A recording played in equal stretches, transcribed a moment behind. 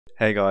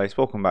Hey guys,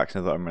 welcome back to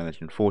another Unreal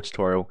Engine 4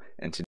 tutorial.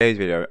 In today's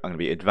video I'm going to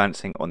be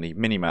advancing on the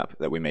minimap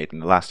that we made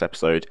in the last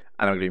episode,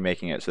 and I'm going to be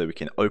making it so that we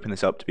can open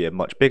this up to be a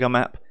much bigger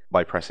map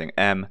by pressing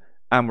M,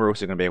 and we're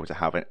also going to be able to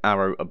have an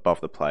arrow above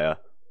the player,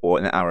 or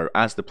an arrow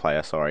as the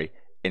player, sorry,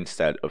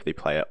 instead of the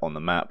player on the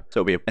map,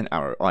 so it'll be an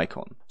arrow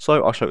icon.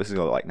 So I'll show you what this is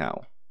going to look like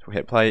now. So we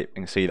hit play, you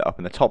can see that up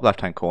in the top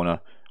left hand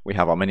corner we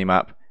have our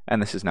minimap,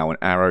 and this is now an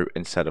arrow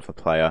instead of the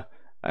player,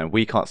 and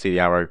we can't see the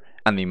arrow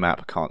and the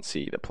map can't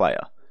see the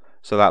player.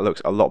 So that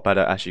looks a lot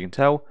better, as you can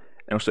tell.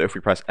 And also if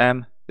we press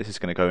M, this is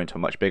going to go into a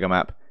much bigger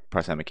map.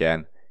 Press M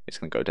again, it's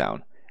going to go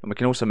down. And we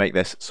can also make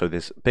this so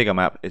this bigger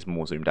map is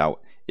more zoomed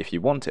out if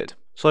you wanted.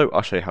 So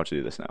I'll show you how to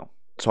do this now.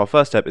 So our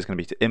first step is going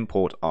to be to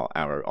import our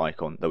arrow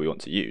icon that we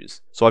want to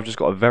use. So I've just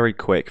got a very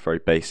quick, very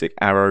basic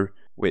arrow,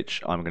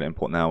 which I'm going to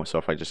import now. So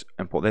if I just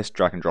import this,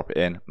 drag and drop it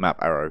in, map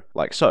arrow,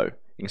 like so.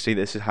 You can see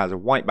this has a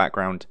white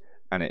background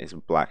and it is a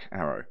black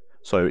arrow.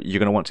 So you're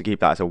going to want to keep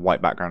that as a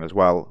white background as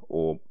well,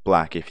 or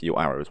black if your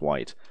arrow is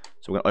white.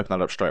 So we're going to open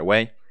that up straight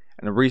away.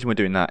 And the reason we're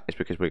doing that is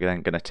because we're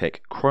then going to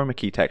take chroma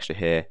key texture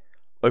here,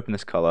 open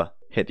this color,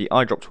 hit the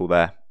eyedrop tool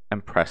there,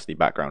 and press the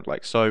background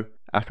like so.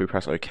 After we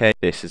press OK,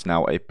 this is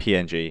now a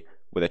PNG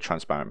with a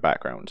transparent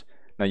background.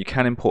 Now you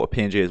can import a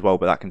PNG as well,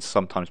 but that can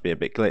sometimes be a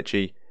bit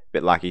glitchy, a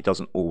bit laggy,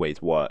 doesn't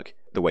always work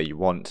the way you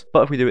want.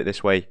 But if we do it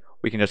this way,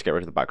 we can just get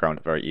rid of the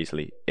background very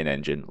easily in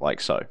Engine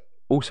like so.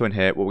 Also in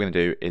here, what we're going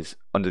to do is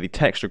under the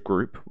texture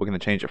group, we're going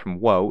to change it from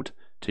world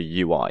to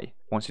UI.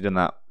 Once you've done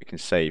that, we can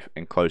save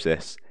and close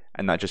this,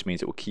 and that just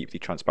means it will keep the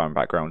transparent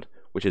background,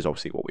 which is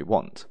obviously what we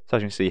want. So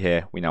as you can see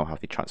here, we now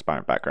have the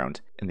transparent background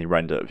in the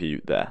render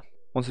view there.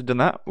 Once we've done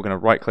that, we're going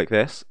to right click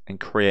this and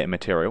create a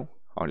material.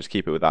 I'll just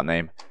keep it with that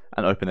name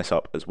and open this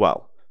up as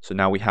well. So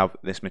now we have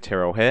this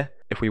material here.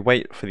 If we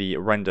wait for the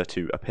render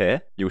to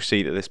appear, you'll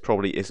see that this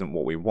probably isn't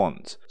what we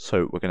want.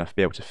 So we're going to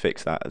be able to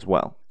fix that as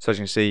well. So as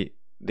you can see,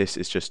 this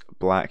is just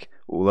black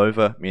all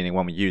over, meaning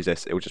when we use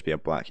this, it will just be a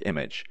black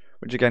image,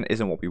 which again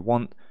isn't what we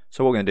want.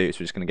 So what we're going to do is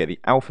we're just going to get the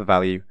alpha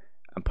value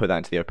and put that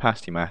into the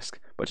opacity mask.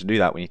 But to do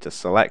that, we need to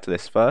select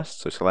this first.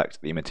 So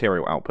select the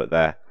material output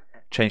there,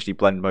 change the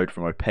blend mode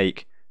from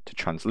opaque to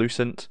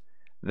translucent.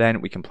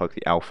 Then we can plug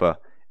the alpha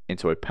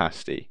into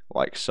opacity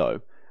like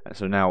so. And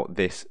so now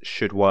this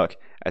should work,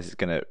 as it's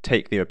going to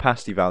take the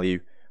opacity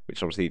value,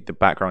 which obviously the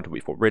background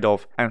we've got rid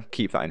of, and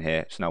keep that in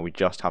here. So now we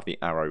just have the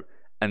arrow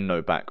and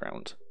no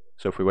background.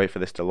 So if we wait for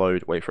this to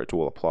load, wait for it to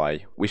all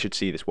apply, we should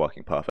see this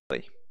working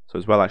perfectly. So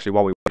as well, actually,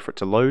 while we wait for it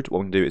to load, what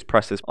we can do is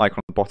press this icon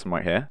on the bottom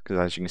right here, because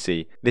as you can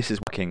see, this is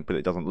working, but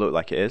it doesn't look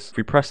like it is. If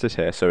we press this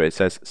here, so it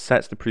says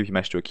sets the preview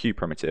mesh to a cube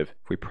primitive.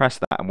 If we press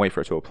that and wait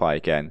for it to apply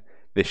again,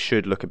 this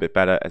should look a bit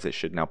better, as it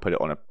should now put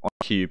it on a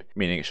cube,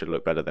 meaning it should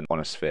look better than on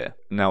a sphere.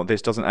 Now,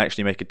 this doesn't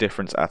actually make a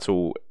difference at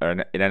all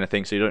in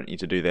anything, so you don't need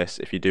to do this.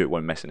 If you do, it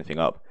won't mess anything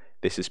up.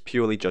 This is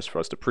purely just for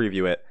us to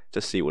preview it,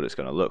 to see what it's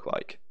going to look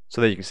like. So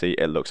there you can see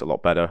it looks a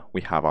lot better.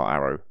 We have our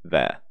arrow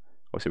there.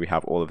 Obviously we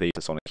have all of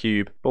these on a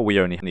cube, but we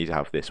only need to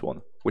have this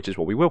one, which is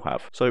what we will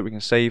have. So we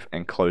can save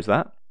and close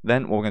that.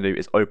 Then what we're going to do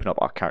is open up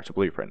our character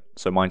blueprint.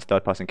 So mine's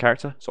third person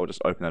character, so I'll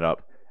just open it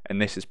up.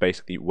 And this is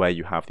basically where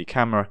you have the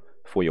camera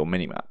for your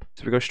minimap.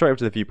 So if we go straight over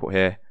to the viewport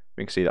here,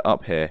 we can see that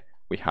up here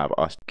we have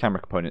our camera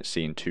component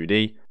scene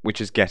 2D,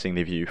 which is getting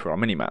the view for our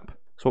minimap.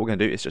 So what we're going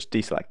to do is just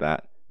deselect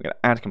that. We're going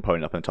to add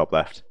component up in the top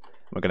left.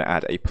 We're going to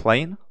add a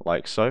plane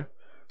like so.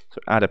 So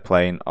add a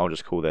plane, I'll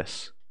just call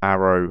this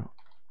arrow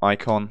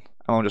icon,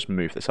 and I'll just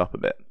move this up a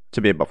bit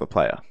to be above the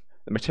player.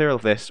 The material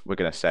of this we're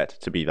going to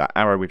set to be that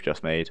arrow we've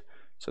just made,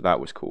 so that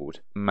was called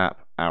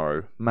map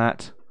arrow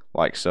matte,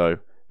 like so.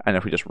 And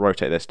if we just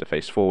rotate this to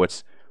face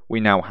forwards,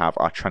 we now have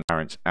our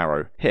transparent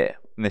arrow here,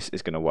 and this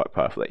is going to work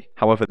perfectly.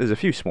 However, there's a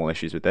few small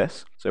issues with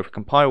this, so if we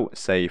compile,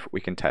 save,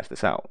 we can test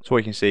this out. So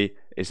what you can see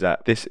is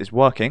that this is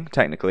working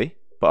technically,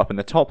 but up in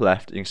the top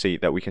left, you can see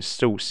that we can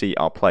still see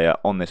our player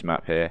on this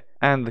map here,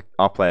 and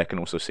our player can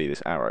also see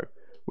this arrow,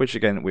 which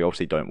again, we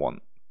obviously don't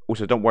want.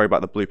 Also, don't worry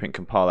about the blueprint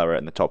compile error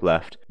in the top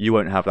left. You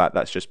won't have that.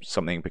 That's just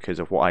something because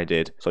of what I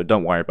did, so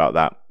don't worry about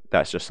that.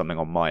 That's just something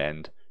on my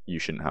end. You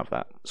shouldn't have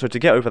that. So to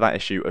get over that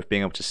issue of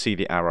being able to see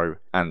the arrow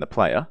and the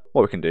player,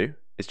 what we can do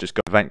is just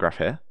go to event graph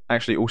here.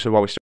 Actually, also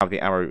while we still have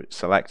the arrow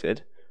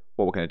selected,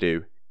 what we're going to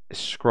do is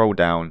scroll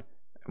down,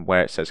 and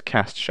where it says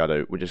cast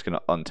shadow, we're just going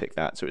to untick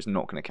that, so it's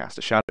not going to cast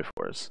a shadow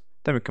for us.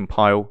 Then we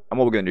compile, and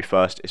what we're going to do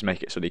first is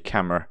make it so the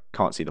camera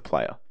can't see the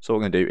player. So what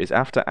we're going to do is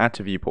after add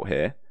to viewport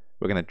here,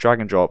 we're going to drag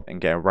and drop and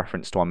get a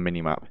reference to our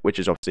minimap, which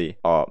is obviously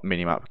our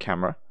minimap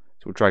camera.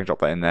 So we'll drag and drop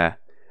that in there.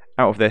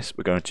 Out of this,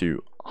 we're going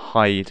to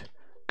hide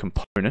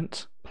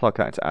component, plug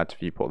that into add to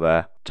viewport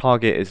there.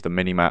 Target is the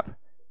minimap,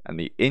 and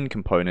the in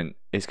component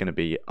is going to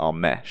be our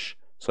mesh.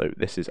 So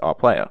this is our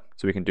player.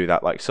 So we can do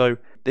that like so.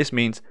 This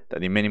means that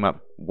the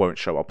minimap won't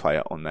show our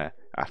player on there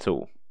at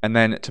all. And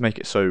then to make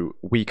it so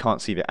we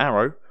can't see the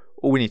arrow,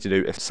 all we need to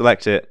do is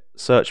select it,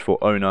 search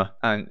for owner,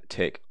 and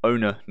tick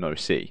owner no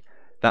see.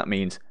 That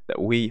means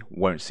that we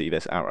won't see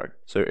this arrow.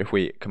 So if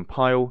we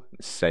compile,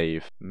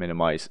 save,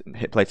 minimize, and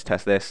hit play to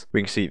test this,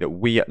 we can see that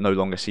we no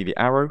longer see the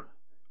arrow,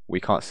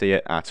 we can't see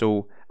it at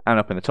all, and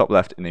up in the top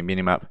left in the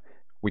minimap,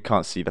 we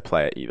can't see the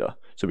player either.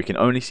 So we can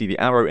only see the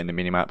arrow in the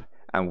minimap,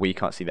 and we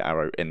can't see the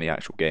arrow in the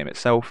actual game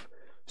itself.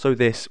 So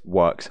this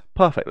works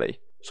perfectly.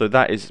 So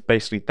that is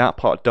basically that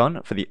part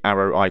done for the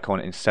arrow icon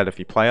instead of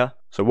the player.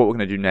 So what we're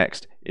going to do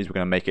next is we're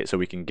going to make it so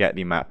we can get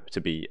the map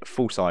to be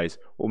full size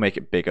or make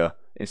it bigger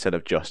instead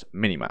of just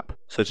minimap.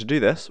 So to do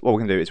this, what we're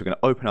going to do is we're going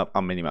to open up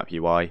our minimap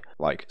UI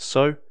like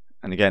so.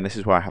 And again, this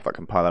is where I have that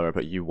compile error,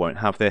 but you won't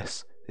have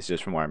this. This is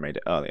just from where I made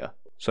it earlier.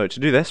 So to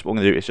do this, what we're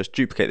going to do is just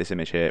duplicate this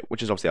image here,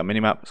 which is obviously our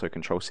minimap. So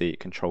Control C,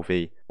 Control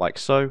V, like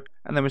so.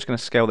 And then we're just going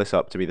to scale this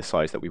up to be the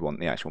size that we want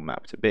the actual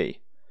map to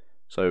be.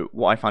 So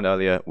what I found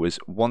earlier was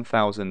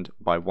 1000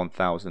 by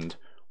 1000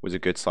 was a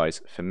good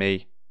size for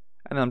me.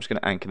 And then I'm just going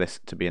to anchor this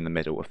to be in the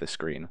middle of the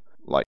screen,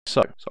 like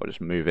so. So I'll just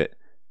move it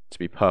to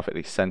be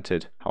perfectly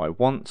centered how I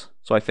want.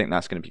 So I think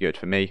that's going to be good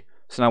for me.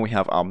 So now we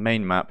have our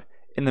main map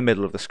in the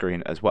middle of the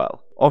screen as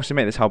well. Obviously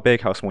make this how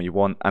big, how small you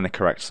want, and the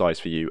correct size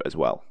for you as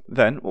well.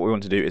 Then what we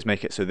want to do is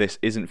make it so this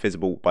isn't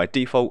visible by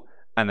default,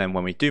 and then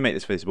when we do make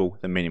this visible,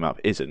 the minimap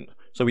isn't.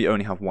 So we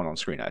only have one on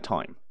screen at a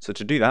time. So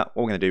to do that,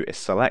 what we're going to do is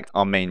select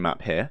our main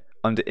map here.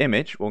 Under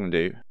image, what we're going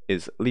to do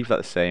is leave that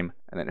the same,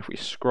 and then if we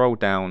scroll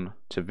down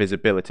to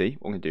visibility,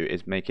 what we're going to do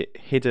is make it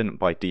hidden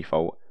by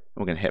default,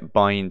 and we're going to hit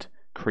bind,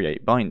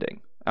 create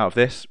binding. Out of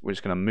this, we're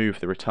just going to move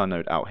the return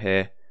node out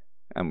here,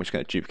 and we're just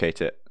going to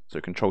duplicate it.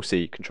 So Control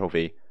C, Control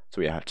V,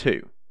 so we have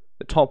two.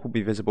 The top will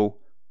be visible,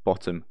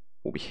 bottom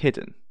will be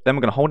hidden. Then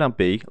we're going to hold down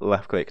B,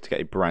 left click to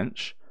get a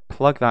branch,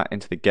 plug that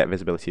into the get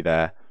visibility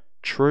there.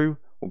 True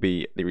will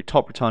be the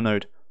top return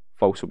node,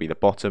 false will be the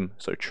bottom,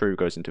 so true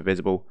goes into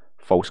visible,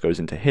 false goes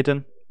into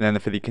hidden. And then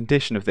for the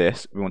condition of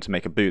this, we want to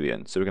make a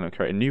boolean. So we're going to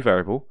create a new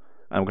variable,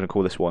 and we're going to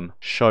call this one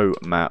show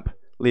map,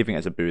 leaving it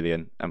as a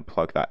boolean, and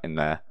plug that in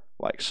there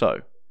like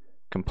so.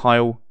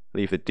 Compile,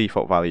 leave the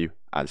default value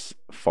as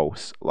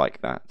false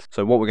like that.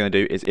 So what we're going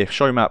to do is if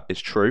show map is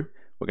true,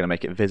 we're going to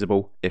make it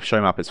visible. If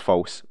show map is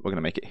false, we're going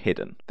to make it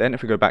hidden. Then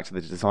if we go back to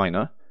the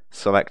designer,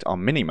 select our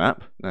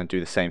minimap, and then do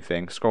the same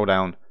thing, scroll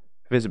down,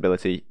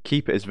 visibility,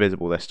 keep it as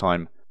visible this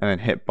time, and then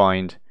hit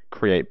bind,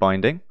 create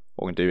binding.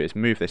 What we're going to do is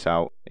move this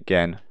out,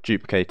 again,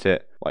 duplicate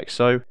it like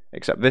so,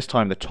 except this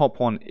time the top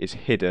one is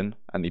hidden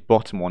and the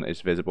bottom one is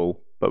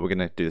visible, but we're going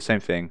to do the same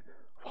thing,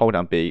 hold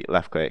down B,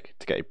 left click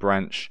to get a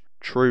branch,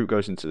 true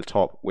goes into the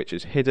top, which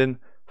is hidden,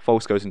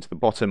 false goes into the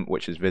bottom,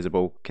 which is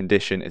visible,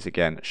 condition is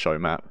again show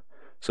map.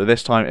 So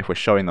this time if we're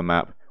showing the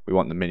map, we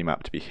want the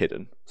minimap to be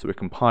hidden. So we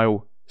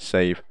compile,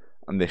 save,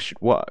 and this should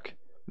work.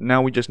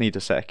 Now we just need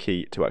to set a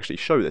key to actually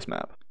show this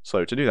map.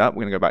 So to do that,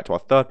 we're going to go back to our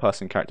third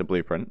person character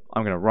blueprint.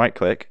 I'm going to right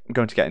click, I'm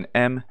going to get an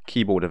M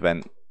keyboard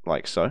event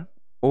like so.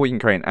 Or we can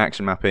create an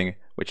action mapping,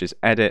 which is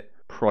edit,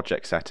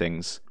 project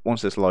settings.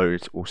 Once this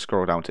loads, we'll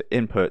scroll down to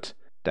input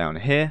down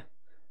here,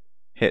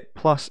 hit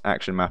plus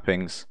action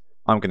mappings.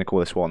 I'm going to call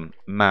this one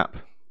map,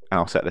 and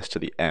I'll set this to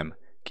the M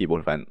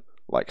keyboard event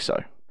like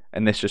so.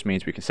 And this just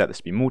means we can set this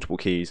to be multiple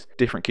keys,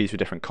 different keys for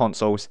different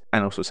consoles,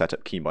 and also set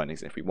up key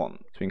bindings if we want.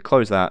 So we can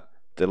close that,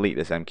 delete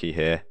this M key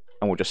here,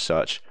 and we'll just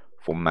search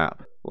for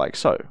map like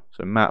so.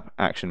 So map,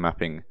 action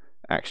mapping,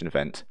 action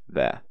event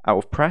there. Out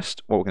of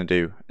pressed, what we're going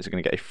to do is we're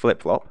going to get a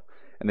flip-flop,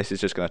 and this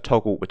is just going to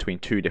toggle between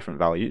two different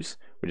values,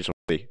 which is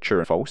obviously true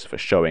and false for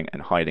showing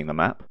and hiding the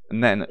map.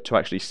 And then to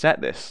actually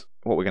set this,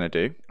 what we're going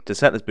to do, to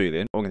set this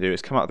boolean, what we're going to do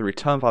is come out the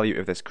return value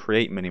of this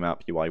create minimap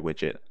UI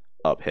widget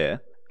up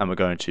here, and we're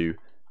going to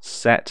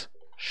set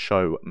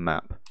show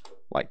map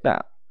like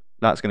that.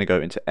 That's going to go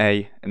into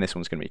A, and this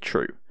one's going to be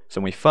true. So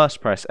when we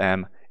first press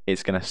M,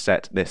 it's going to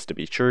set this to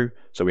be true,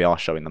 so we are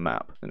showing the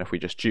map. And if we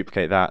just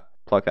duplicate that,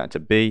 plug that into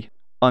B,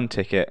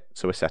 untick it,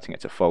 so we're setting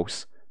it to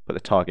false, put the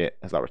target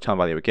as our return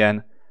value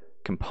again,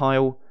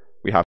 compile,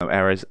 we have no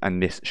errors,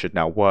 and this should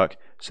now work.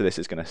 So this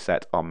is going to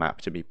set our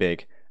map to be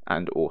big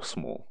and or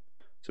small.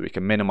 So we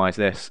can minimize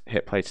this,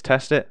 hit play to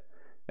test it.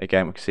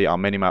 Again, we can see our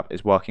minimap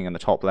is working in the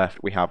top left.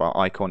 We have our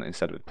icon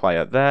instead of the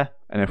player there.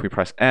 And if we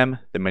press M,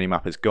 the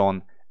minimap is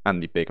gone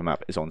and the bigger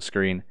map is on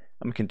screen.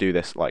 And we can do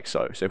this like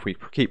so. So if we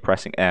keep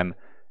pressing M,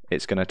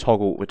 it's going to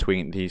toggle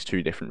between these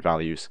two different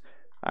values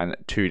and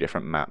two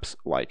different maps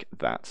like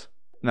that.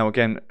 Now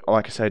again,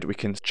 like I said, we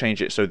can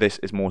change it so this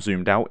is more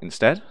zoomed out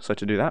instead. So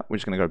to do that, we're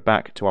just going to go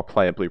back to our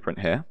player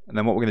blueprint here. And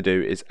then what we're going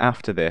to do is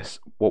after this,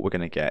 what we're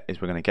going to get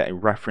is we're going to get a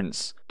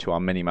reference to our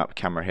minimap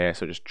camera here.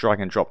 So just drag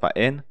and drop that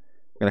in.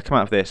 We're going to come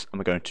out of this and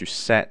we're going to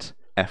set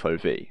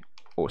FOV,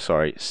 or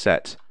sorry,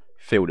 set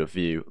field of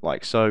view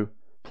like so.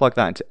 Plug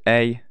that into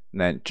A,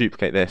 and then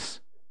duplicate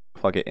this,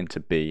 plug it into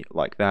B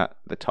like that.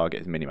 The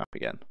target is minimap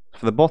again.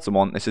 For the bottom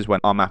one, this is when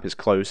our map is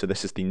closed. So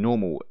this is the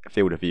normal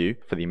field of view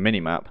for the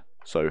minimap.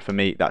 So for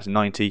me, that's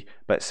 90,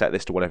 but set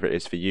this to whatever it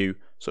is for you.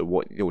 So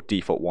what your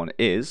default one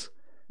is.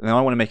 And then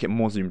I want to make it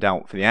more zoomed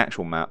out for the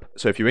actual map.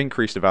 So if you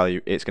increase the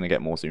value, it's going to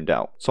get more zoomed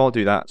out. So I'll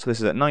do that. So this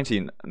is at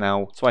 19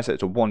 now. So I set it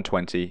to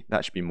 120.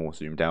 That should be more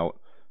zoomed out.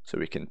 So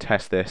we can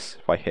test this.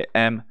 If I hit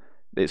M,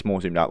 it's more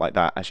zoomed out like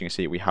that. As you can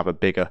see, we have a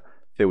bigger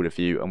field of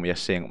view and we are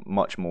seeing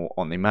much more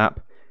on the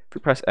map. If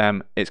we press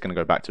M, it's going to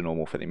go back to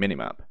normal for the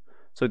minimap.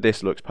 So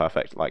this looks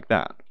perfect like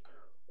that.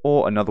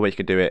 Or another way you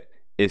could do it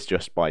is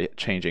just by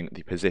changing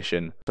the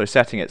position, so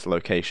setting its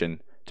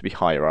location to be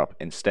higher up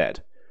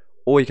instead.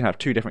 Or you can have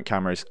two different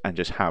cameras and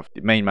just have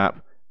the main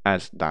map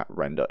as that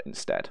render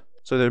instead.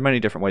 So there are many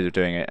different ways of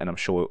doing it, and I'm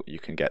sure you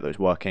can get those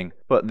working,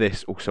 but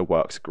this also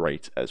works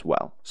great as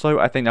well. So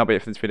I think that'll be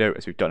it for this video,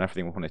 as we've done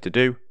everything we wanted to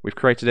do. We've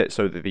created it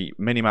so that the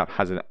minimap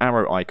has an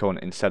arrow icon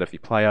instead of the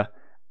player,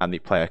 and the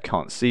player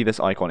can't see this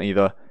icon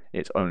either,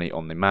 it's only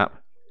on the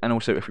map. And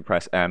also if we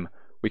press M,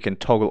 we can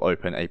toggle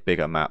open a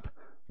bigger map,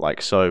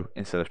 like so,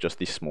 instead of just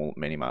the small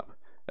minimap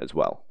as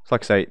well. So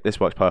like I say, this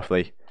works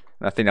perfectly,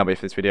 and I think that'll be it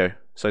for this video.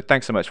 So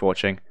thanks so much for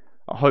watching,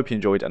 I hope you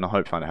enjoyed and I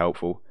hope you found it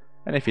helpful.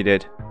 And if you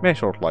did, make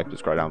sure to like and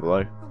subscribe down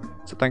below.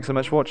 So thanks so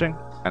much for watching,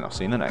 and I'll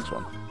see you in the next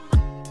one.